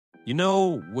You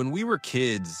know, when we were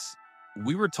kids,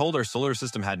 we were told our solar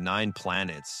system had 9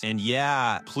 planets. And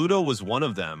yeah, Pluto was one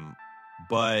of them.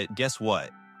 But guess what?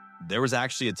 There was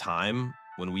actually a time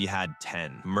when we had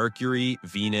 10. Mercury,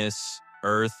 Venus,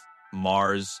 Earth,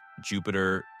 Mars,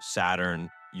 Jupiter, Saturn,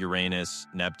 Uranus,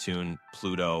 Neptune,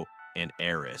 Pluto, and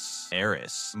Eris.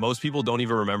 Eris. Most people don't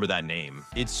even remember that name.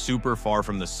 It's super far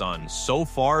from the sun, so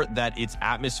far that its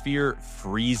atmosphere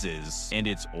freezes and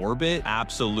its orbit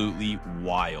absolutely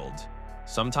wild.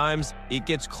 Sometimes it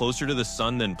gets closer to the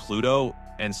sun than Pluto,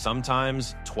 and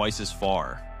sometimes twice as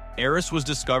far. Eris was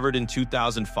discovered in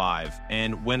 2005,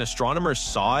 and when astronomers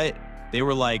saw it, they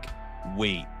were like,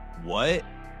 wait, what?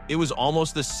 It was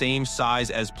almost the same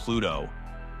size as Pluto.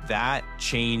 That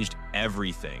changed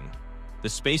everything. The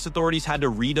space authorities had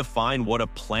to redefine what a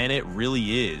planet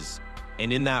really is,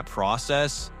 and in that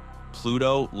process,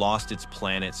 Pluto lost its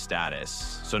planet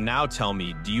status. So now tell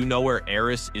me, do you know where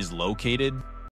Eris is located?